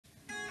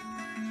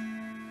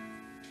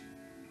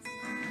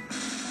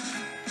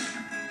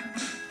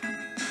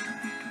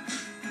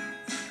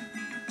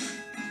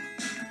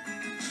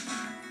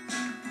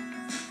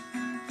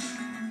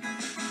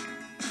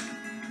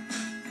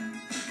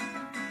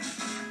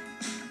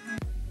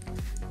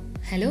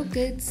Hello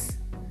kids!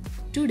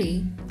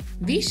 Today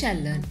we shall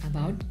learn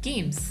about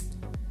games.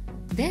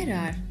 There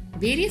are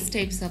various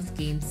types of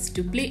games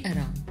to play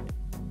around.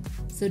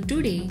 So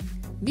today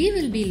we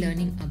will be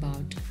learning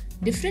about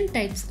different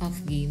types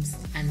of games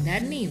and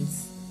their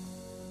names.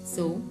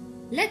 So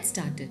let's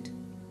start it.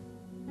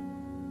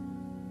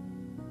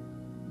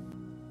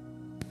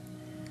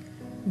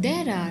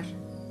 There are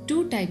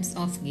two types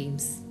of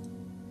games.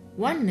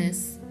 One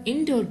is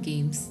indoor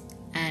games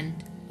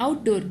and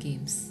outdoor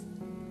games.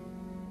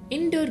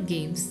 Indoor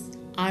games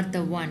are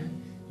the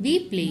one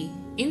we play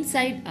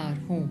inside our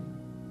home.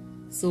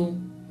 So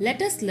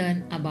let us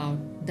learn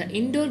about the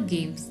indoor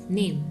games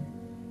name.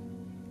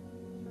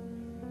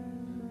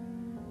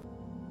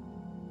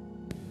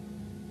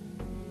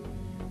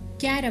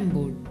 Carrom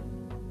board.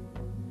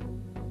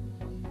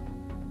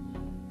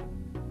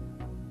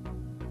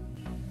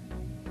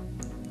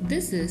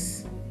 This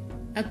is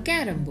a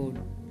carrom board.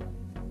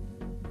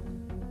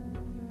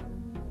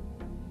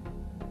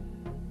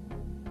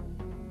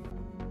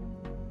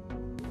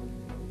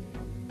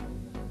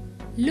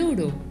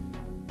 Ludo.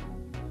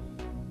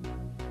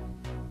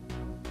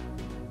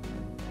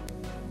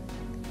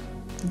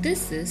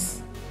 This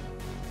is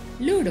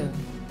Ludo.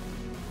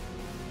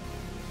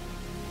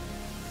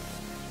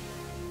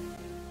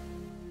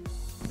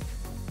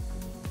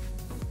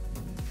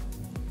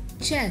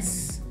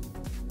 Chess.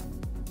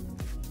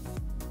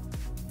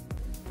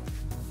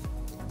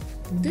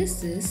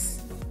 This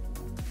is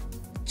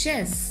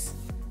chess.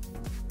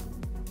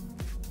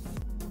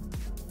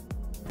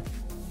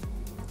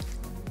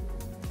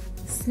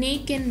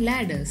 Snake and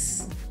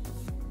ladders.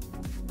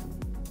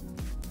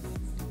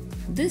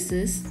 This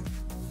is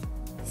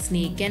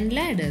snake and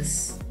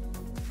ladders.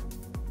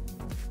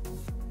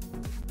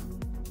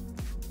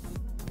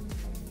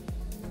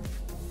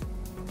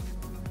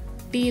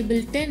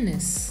 Table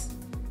tennis.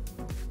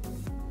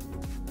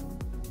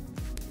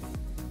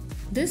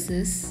 This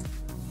is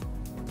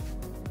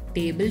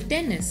table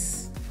tennis.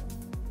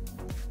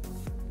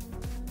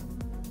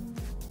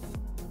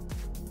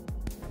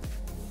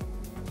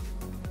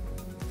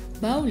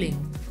 Bowling.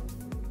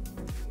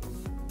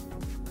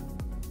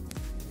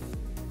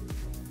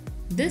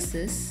 This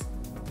is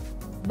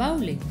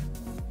bowling.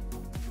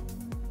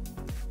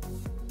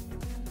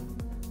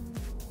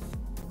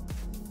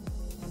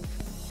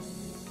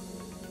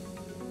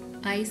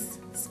 Ice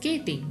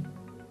skating.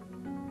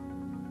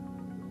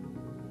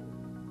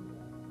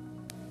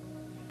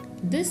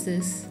 This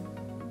is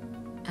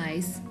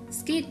ice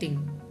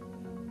skating.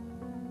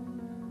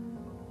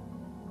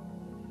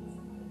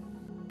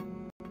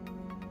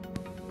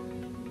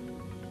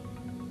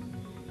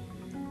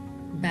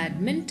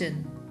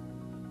 Badminton.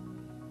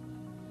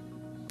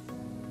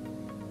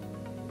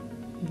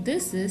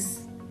 This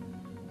is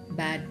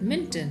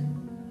badminton.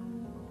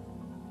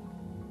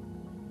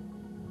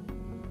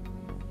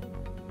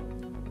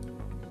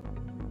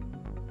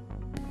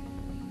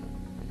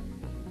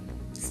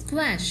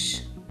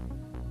 Squash.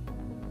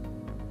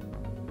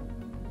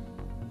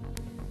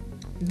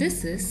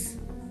 This is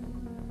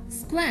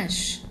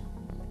squash.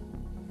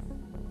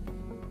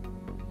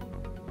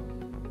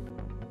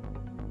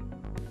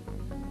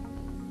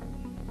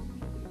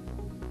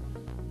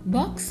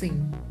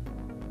 Boxing.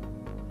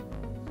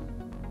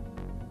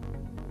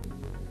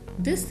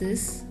 This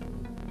is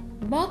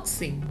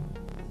boxing.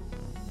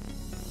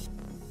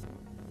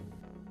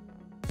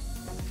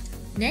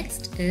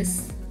 Next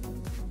is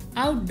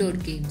outdoor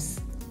games.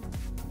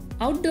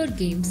 Outdoor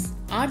games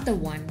are the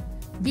one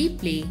we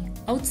play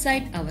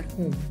outside our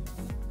home.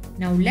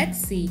 Now let's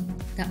see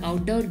the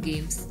outdoor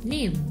games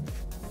name.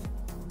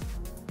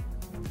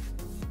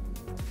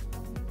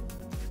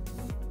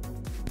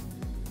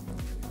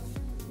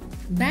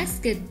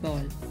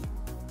 Basketball.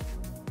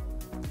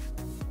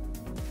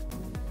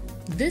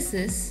 This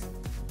is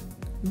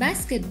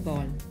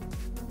basketball.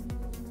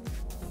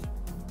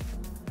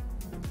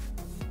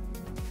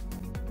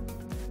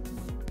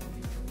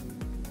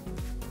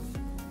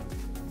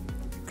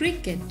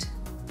 Cricket.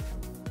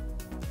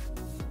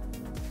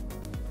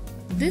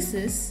 This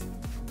is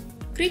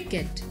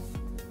cricket.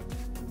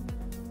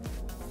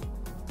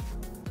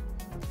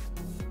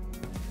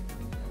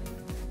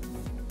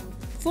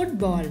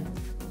 Football.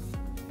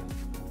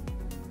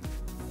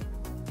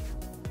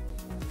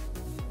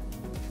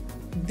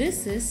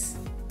 This is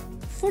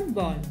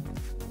football.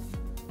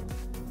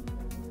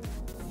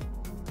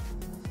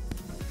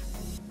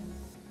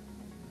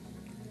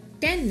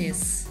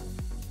 Tennis.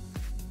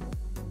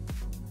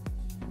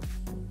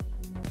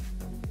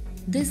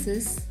 This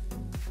is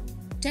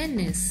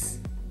tennis.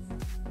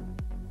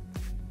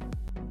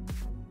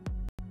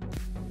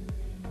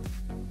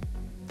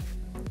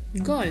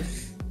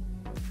 Golf.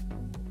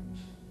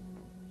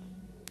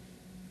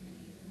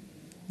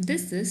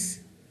 This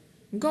is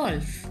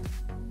golf.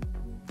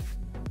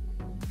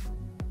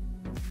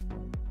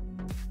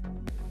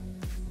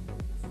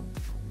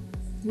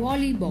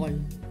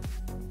 Volleyball.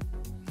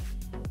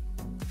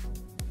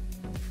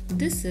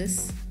 This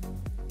is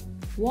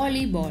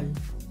volleyball.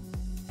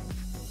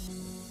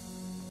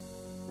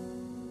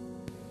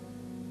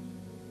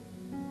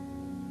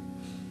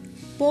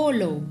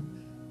 polo.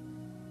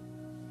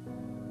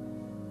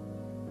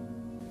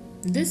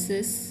 This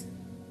is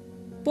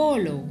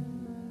polo.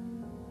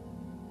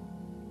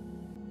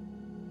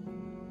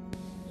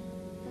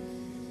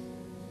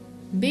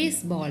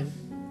 Baseball.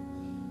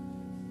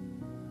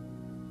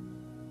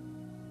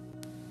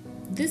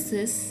 This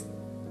is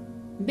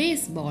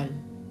baseball.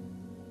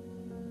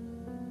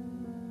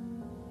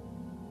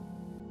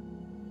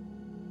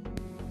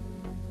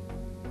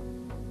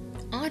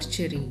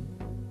 Archery.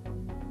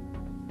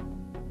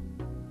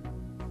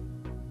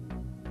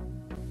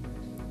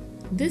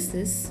 This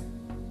is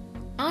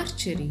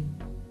archery.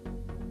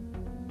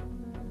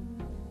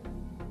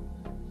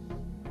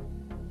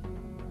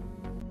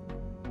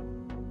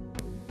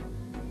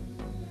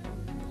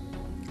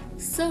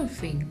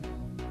 Surfing.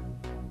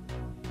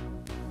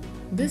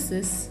 This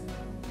is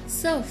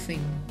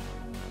surfing.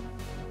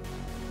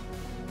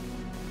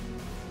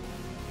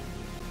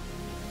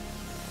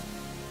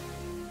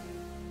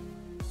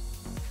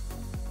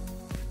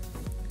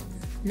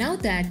 Now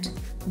that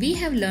we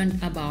have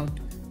learned about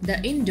the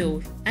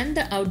indoor and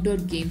the outdoor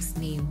games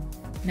name,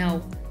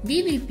 now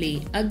we will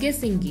play a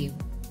guessing game.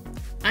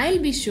 I'll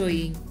be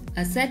showing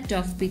a set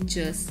of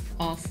pictures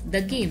of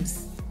the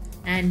games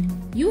and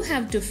you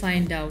have to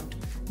find out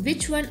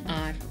which one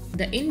are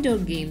the indoor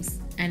games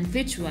and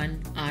which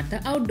one are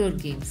the outdoor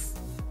games.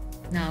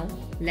 Now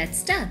let's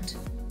start.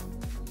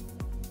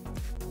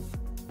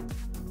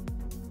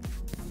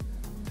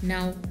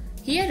 Now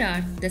here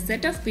are the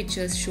set of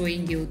pictures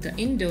showing you the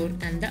indoor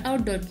and the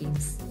outdoor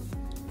games.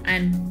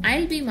 And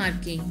I'll be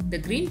marking the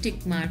green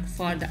tick mark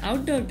for the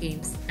outdoor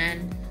games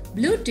and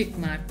blue tick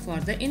mark for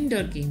the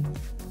indoor game.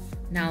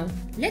 Now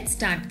let's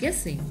start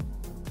guessing.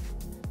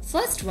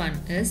 First one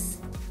is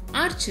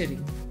archery.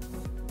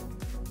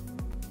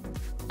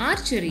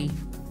 Archery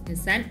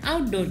is an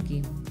outdoor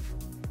game.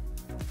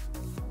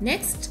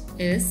 Next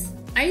is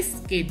ice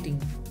skating.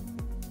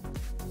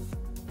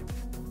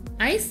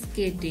 Ice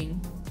skating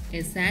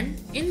is an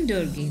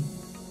indoor game.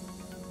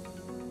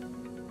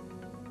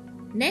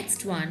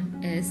 Next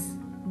one is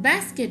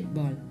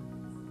basketball.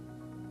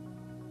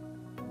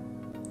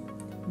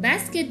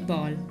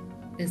 Basketball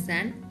is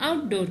an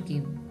outdoor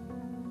game.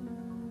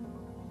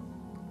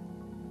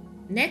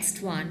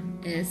 Next one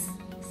is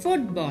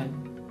football.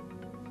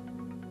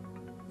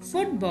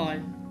 Football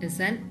is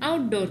an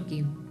outdoor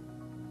game.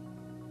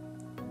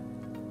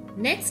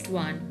 Next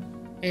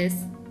one is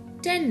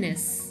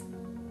tennis.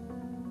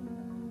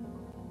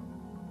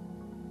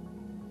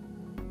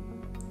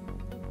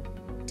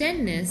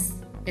 Tennis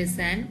is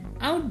an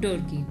outdoor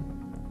game.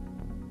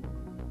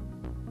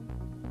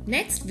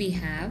 Next we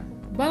have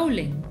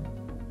bowling.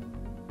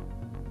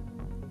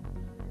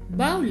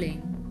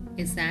 Bowling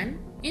is an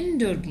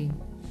indoor game.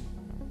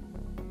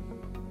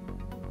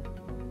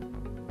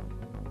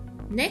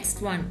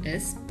 Next one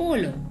is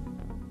polo.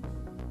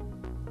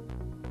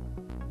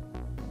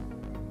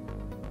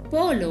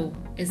 Polo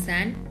is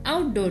an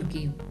outdoor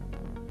game.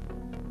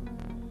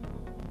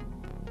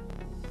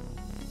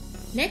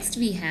 Next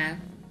we have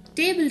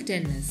table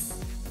tennis.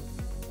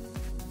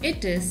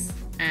 It is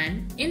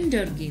an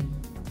indoor game.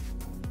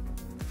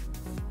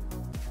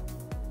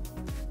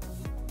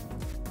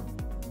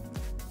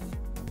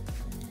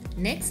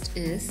 Next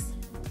is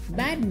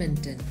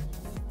badminton.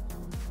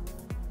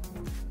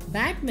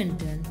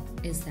 Badminton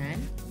is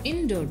an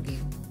indoor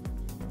game.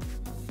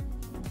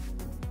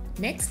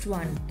 Next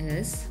one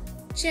is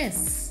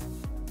chess.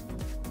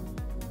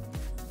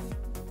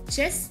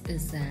 Chess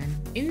is an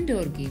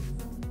indoor game.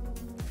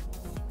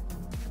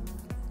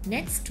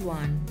 Next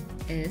one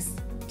is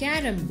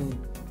carrom board.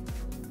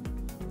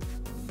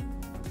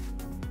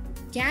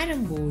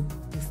 Carrom board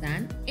is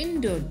an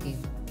indoor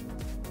game.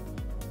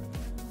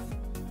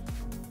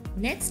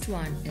 Next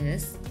one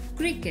is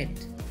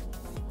cricket.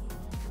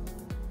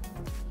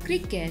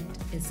 Cricket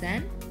is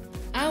an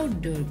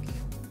outdoor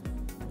game.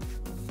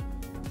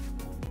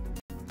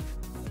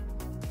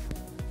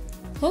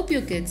 Hope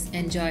you kids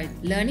enjoyed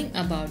learning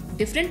about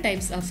different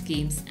types of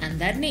games and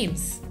their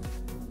names.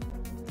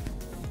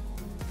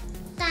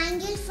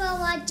 Thank you for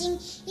watching.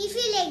 If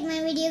you like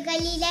my video,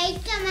 kindly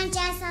like, comment,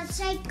 and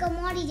subscribe for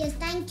more videos.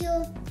 Thank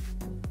you.